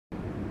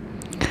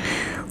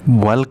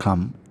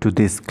Welcome to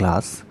this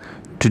class.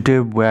 Today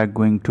we are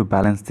going to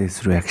balance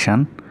this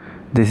reaction.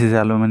 This is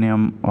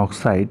aluminum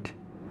oxide,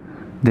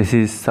 this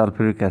is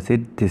sulfuric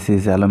acid, this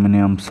is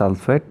aluminum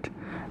sulfate,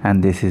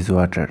 and this is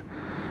water.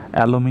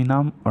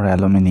 Aluminum or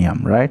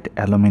aluminium, right?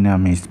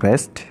 Aluminum is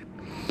best.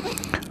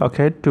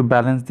 Okay, to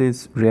balance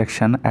this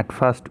reaction, at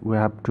first we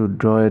have to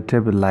draw a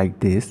table like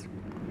this.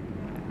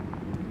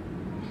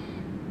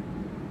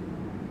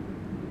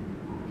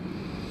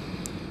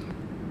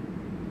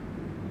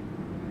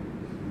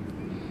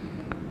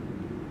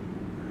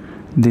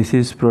 This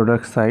is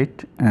product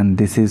side and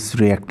this is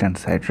reactant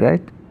side,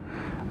 right?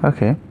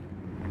 Okay,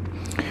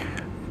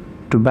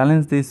 to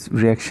balance this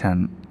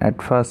reaction,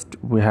 at first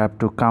we have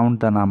to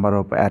count the number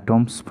of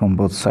atoms from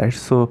both sides.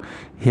 So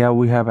here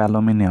we have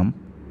aluminum,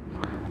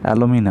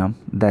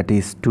 that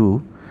is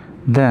 2.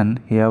 Then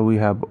here we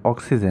have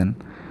oxygen,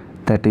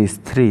 that is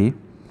 3.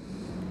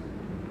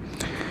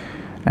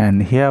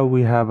 And here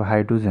we have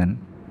hydrogen,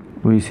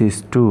 which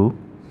is 2.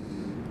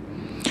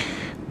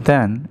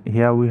 Then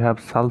here we have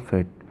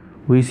sulfate,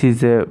 which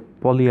is a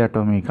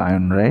polyatomic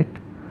ion, right,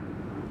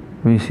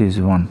 which is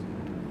 1.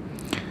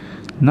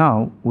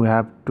 Now we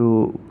have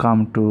to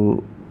come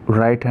to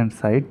right hand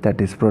side,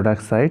 that is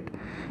product side.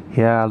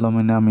 Here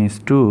aluminum is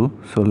 2,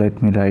 so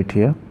let me write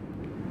here.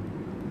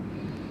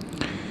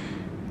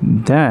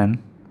 Then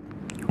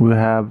we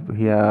have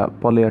here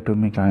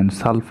polyatomic ion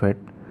sulfate,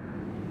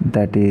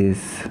 that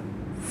is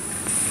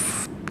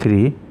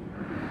 3,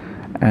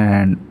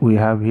 and we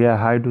have here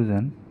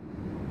hydrogen,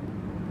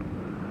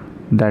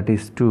 that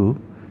is 2.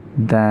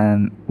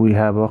 Then we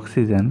have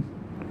oxygen,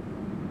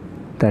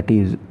 that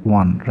is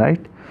 1,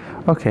 right?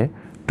 Okay,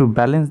 to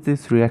balance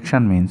this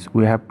reaction means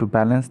we have to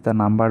balance the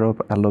number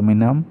of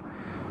aluminum,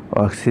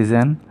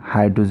 oxygen,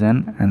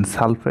 hydrogen and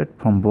sulfate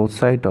from both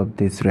sides of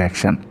this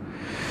reaction.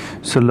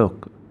 So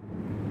look,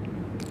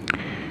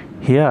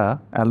 here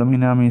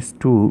aluminum is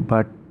 2,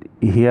 but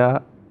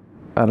here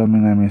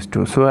aluminum is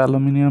 2, so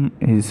aluminum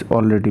is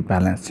already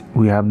balanced,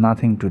 we have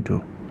nothing to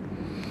do.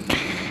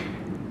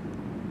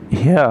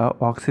 Here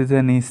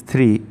oxygen is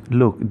 3.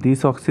 Look,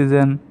 this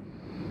oxygen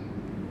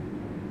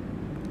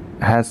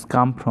has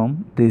come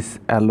from this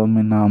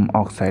aluminum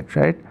oxide,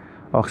 right?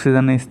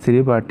 Oxygen is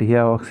 3, but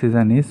here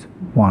oxygen is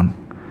 1,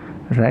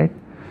 right?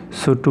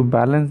 So to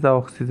balance the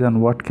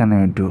oxygen, what can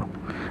I do?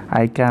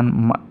 I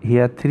can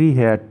here 3,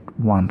 here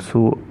 1,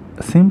 so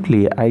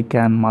simply I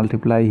can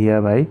multiply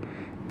here by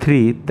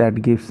 3,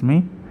 that gives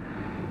me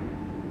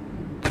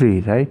 3,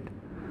 right?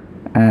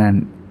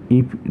 And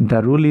if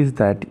the rule is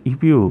that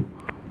if you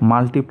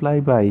multiply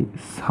by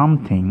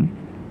something,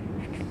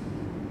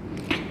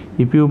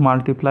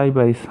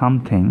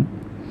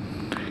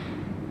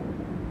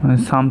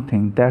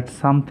 that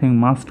something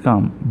must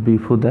come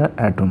before the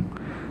atom,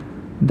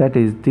 that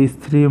is these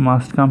 3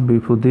 must come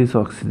before this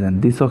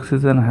oxygen. This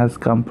oxygen has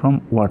come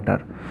from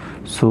water,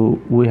 so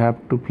we have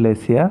to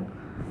place here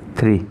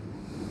 3.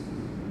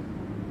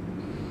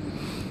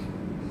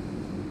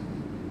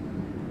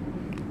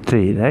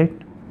 Right?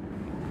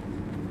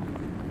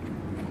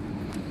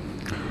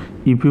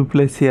 If you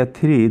place here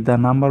 3, the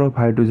number of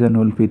hydrogen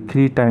will be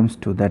 3 times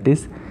 2, that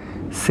is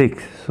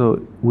 6.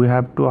 So we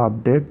have to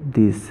update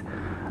this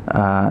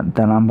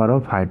the number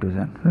of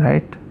hydrogen,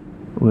 right?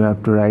 We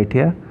have to write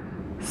here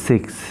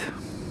 6.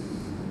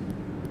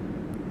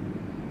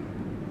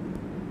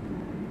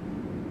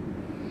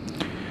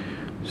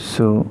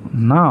 So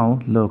now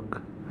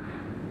look,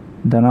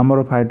 the number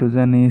of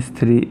hydrogen is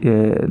 3,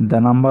 the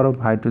number of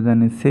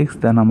hydrogen is 6,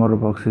 the number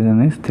of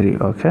oxygen is 3.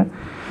 Okay,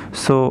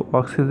 so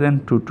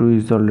oxygen to 2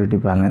 is already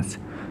balanced.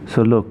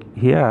 So look,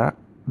 here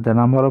the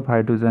number of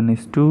hydrogen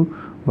is 2,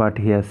 but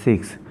here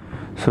 6.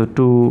 So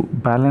to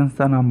balance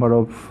the number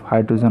of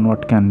hydrogen,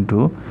 what can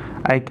do?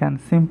 I can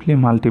simply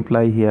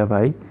multiply here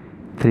by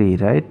 3,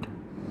 right?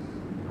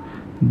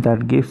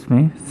 That gives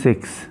me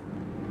 6,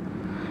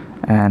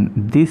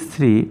 and these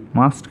 3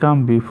 must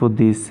come before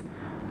this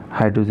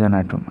hydrogen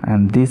atom,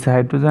 and this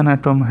hydrogen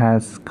atom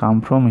has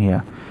come from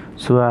here,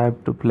 so I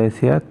have to place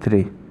here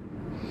 3.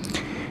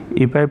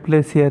 If I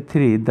place here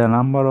 3, the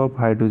number of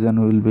hydrogen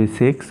will be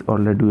 6,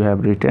 already we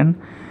have written.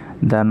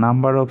 The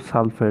number of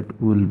sulfate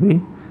will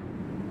be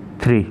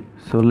 3.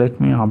 So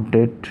let me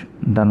update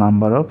the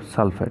number of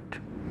sulfate.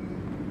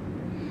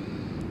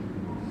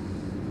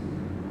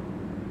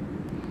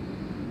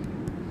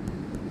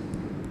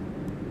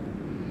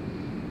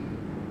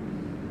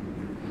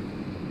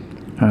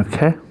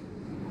 Okay,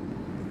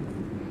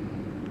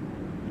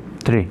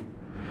 3.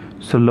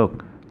 So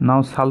look,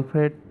 now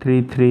sulfate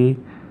 3, 3,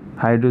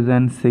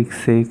 hydrogen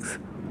 6, 6,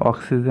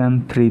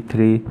 oxygen 3,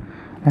 3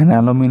 and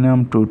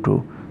aluminum 2,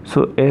 2.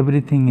 So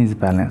everything is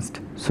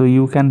balanced. So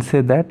you can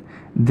say that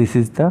this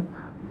is the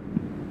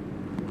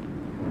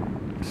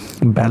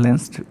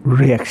balanced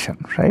reaction,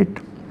 right?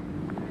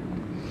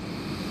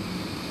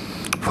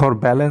 For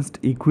balanced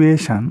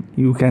equation,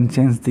 you can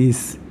change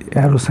this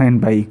arrow sign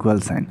by equal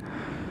sign.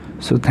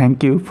 So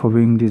thank you for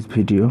viewing this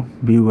video.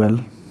 Be well.